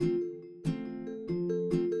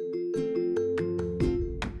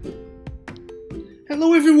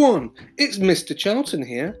Hello everyone, it's Mr. Charlton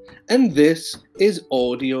here, and this is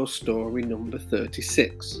audio story number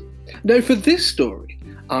 36. Now for this story,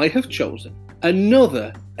 I have chosen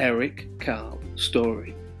another Eric Carle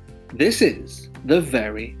story. This is The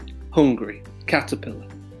Very Hungry Caterpillar.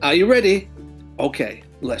 Are you ready? Okay,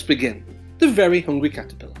 let's begin. The Very Hungry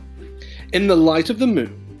Caterpillar. In the light of the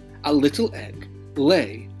moon, a little egg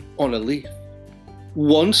lay on a leaf.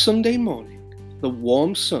 One Sunday morning, the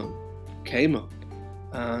warm sun came up,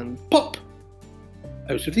 and pop!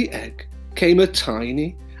 Out of the egg came a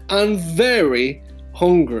tiny and very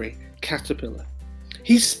hungry caterpillar.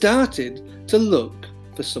 He started to look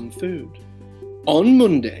for some food. On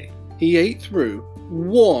Monday, he ate through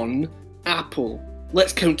one apple.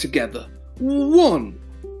 Let's count together. One.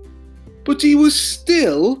 But he was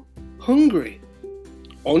still hungry.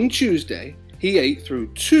 On Tuesday, he ate through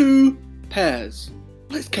two pears.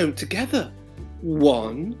 Let's count together.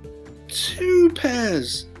 One, two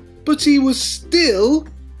pears, but he was still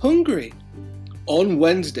hungry. On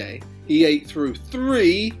Wednesday, he ate through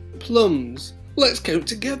three plums. Let's count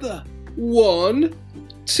together. One,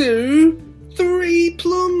 two, three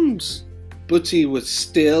plums, but he was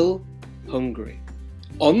still hungry.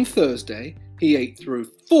 On Thursday, he ate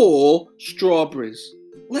through four strawberries.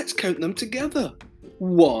 Let's count them together.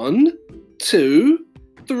 One, two,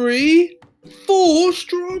 three, four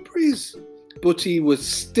strawberries, but he was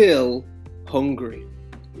still hungry.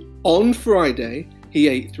 On Friday, he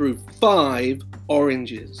ate through five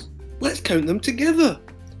oranges. Let's count them together.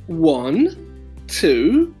 One,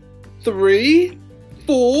 two, three,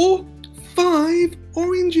 four, five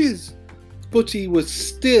oranges, but he was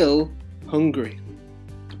still hungry.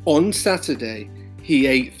 On Saturday, he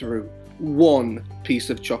ate through one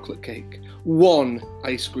piece of chocolate cake, one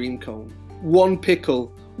ice cream cone, one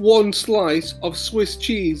pickle, one slice of Swiss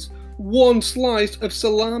cheese, one slice of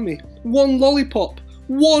salami, one lollipop,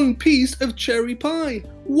 one piece of cherry pie,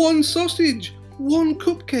 one sausage, one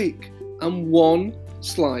cupcake, and one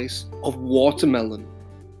slice of watermelon.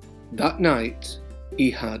 That night, he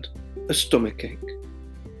had a stomachache.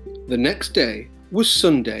 The next day was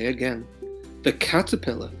Sunday again. The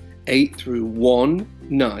caterpillar ate through one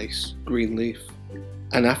nice green leaf,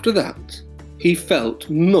 and after that, he felt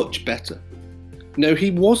much better. Now he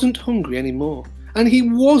wasn't hungry anymore, and he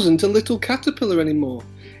wasn't a little caterpillar anymore.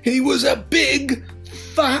 He was a big,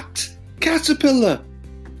 fat caterpillar.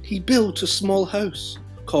 He built a small house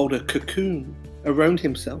called a cocoon around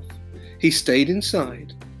himself. He stayed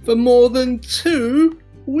inside for more than 2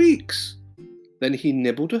 weeks. Then he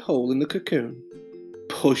nibbled a hole in the cocoon,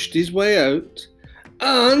 pushed his way out,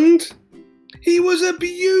 and he was a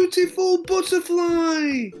beautiful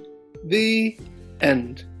butterfly. The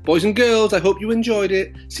end. Boys and girls, I hope you enjoyed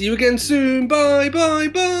it. See you again soon. Bye, bye,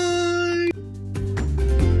 bye.